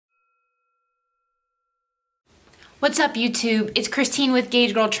What's up, YouTube? It's Christine with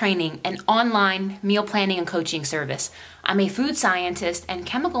Gauge Girl Training, an online meal planning and coaching service. I'm a food scientist and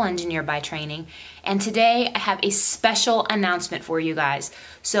chemical engineer by training, and today I have a special announcement for you guys.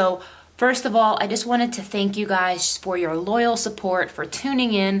 So first of all, I just wanted to thank you guys for your loyal support, for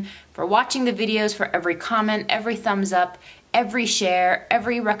tuning in, for watching the videos, for every comment, every thumbs up, every share,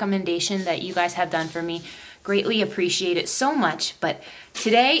 every recommendation that you guys have done for me. Greatly appreciate it so much. But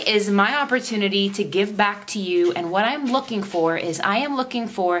today is my opportunity to give back to you, and what I'm looking for is I am looking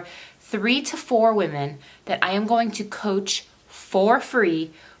for 3 to 4 women that I am going to coach for free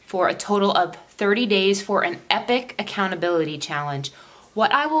for a total of 30 days for an epic accountability challenge.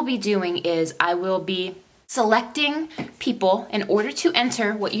 What I will be doing is I will be selecting people. In order to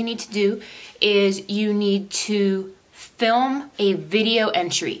enter, what you need to do is you need to film a video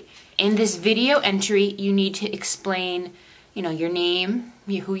entry. In this video entry, you need to explain, your name,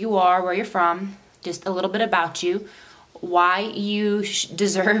 who you are, where you're from, just a little bit about you, why you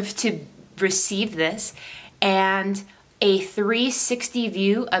deserve to receive this, and a 360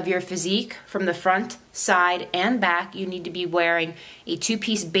 view of your physique from the front, side, and back. You need to be wearing a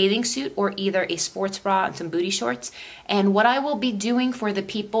 2-piece bathing suit or either a sports bra and some booty shorts. And what I will be doing for the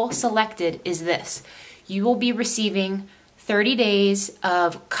people selected is this. You will be receiving 30 days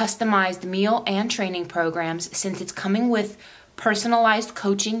of customized meal and training programs. Since it's coming with personalized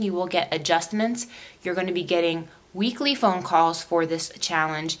coaching, you will get adjustments. You're going to be getting weekly phone calls for this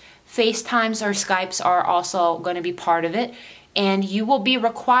challenge. FaceTimes or Skypes are also going to be part of it. And you will be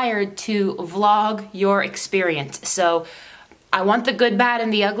required to vlog your experience. So I want the good, bad,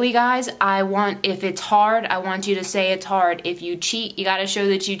 and the ugly, guys. If it's hard, I want you to say it's hard. If you cheat, you gotta show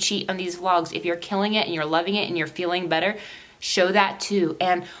that you cheat on these vlogs. If you're killing it and you're loving it and you're feeling better, show that too.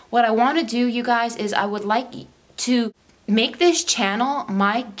 And what I wanna do, you guys, is I would like to make this channel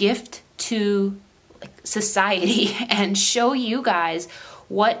my gift to society and show you guys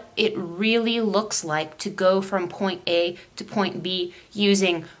what it really looks like to go from point A to point B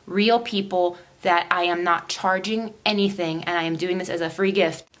using real people that I am not charging anything, and I am doing this as a free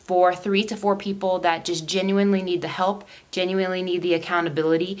gift for 3 to 4 people that just genuinely need the help, genuinely need the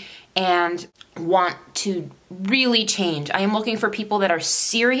accountability, and want to really change. I am looking for people that are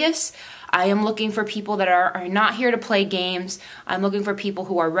serious. I am looking for people that are not here to play games. I'm looking for people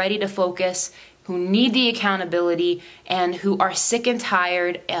who are ready to focus, who need the accountability, and who are sick and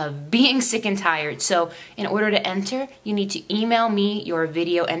tired of being sick and tired. So in order to enter, you need to email me your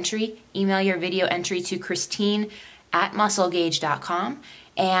video entry. Email your video entry to Christine@musclegauge.com,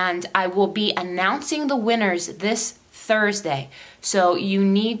 and I will be announcing the winners this Thursday. So you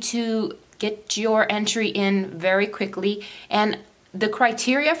need to get your entry in very quickly. And the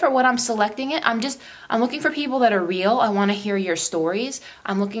criteria for what I'm selecting I'm looking for people that are real. I want to hear your stories.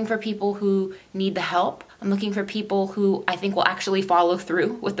 I'm looking for people who need the help. I'm looking for people who I think will actually follow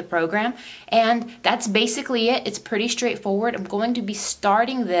through with the program. And that's basically it. It's pretty straightforward. I'm going to be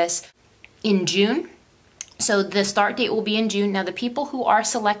starting this in June. So the start date will be in June. Now, the people who are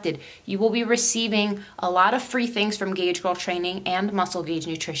selected, you will be receiving a lot of free things from Gauge Girl Training and Muscle Gauge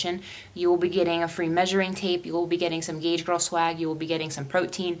Nutrition. You will be getting a free measuring tape. You will be getting some Gauge Girl swag. You will be getting some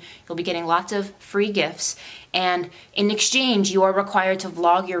protein. You'll be getting lots of free gifts. And in exchange, you are required to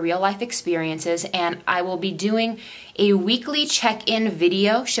vlog your real life experiences. And I will be doing a weekly check-in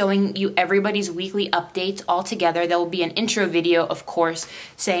video showing you everybody's weekly updates all together. There will be an intro video, of course,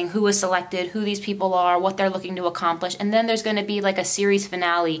 saying who was selected, who these people are, what they're looking to accomplish. And then there's going to be like a series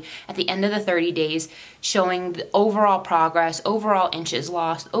finale at the end of the 30 days showing the overall progress, overall inches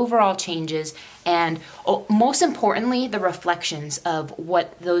lost, overall changes, and most importantly, the reflections of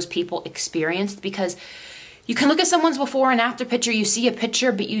what those people experienced. Because you can look at someone's before and after picture, you see a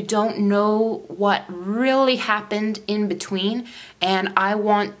picture, but you don't know what really happened in between. And I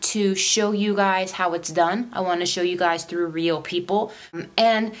want to show you guys how it's done. I want to show you guys through real people.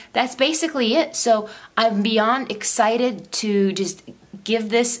 And that's basically it. So I'm beyond excited to just give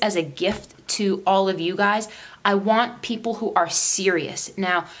this as a gift to all of you guys. I want people who are serious.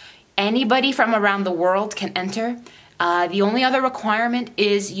 Now, anybody from around the world can enter. The only other requirement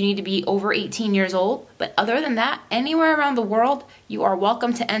is you need to be over 18 years old. But other than that, anywhere around the world, you are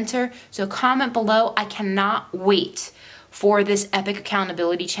welcome to enter. So comment below. I cannot wait for this epic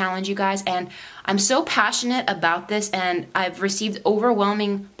accountability challenge, you guys. And I'm so passionate about this, and I've received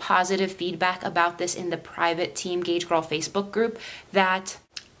overwhelming positive feedback about this in the private Team Gauge Girl Facebook group, that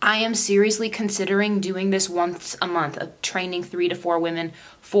I am seriously considering doing this once a month, of training 3 to 4 women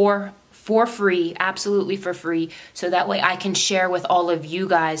for for free, absolutely for free, so that way I can share with all of you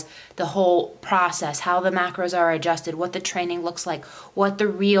guys the whole process, how the macros are adjusted, what the training looks like, what the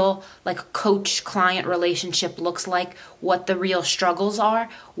real like coach-client relationship looks like, what the real struggles are,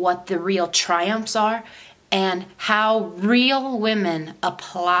 what the real triumphs are, and how real women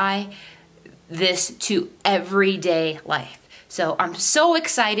apply this to everyday life. So I'm so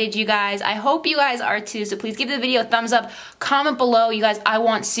excited, you guys. I hope you guys are too. So please give the video a thumbs up. Comment below. You guys, I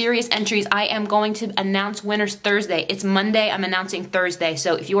want serious entries. I am going to announce winners Thursday. It's Monday. I'm announcing Thursday.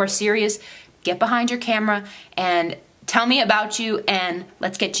 So if you are serious, get behind your camera and tell me about you, and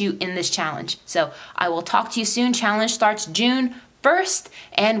let's get you in this challenge. So I will talk to you soon. Challenge starts June 1st,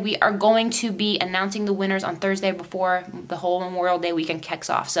 and we are going to be announcing the winners on Thursday before the whole Memorial Day weekend kicks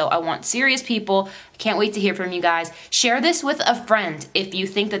off. So I want serious people. I can't wait to hear from you guys. Share this with a friend if you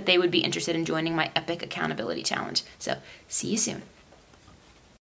think that they would be interested in joining my epic accountability challenge. So see you soon.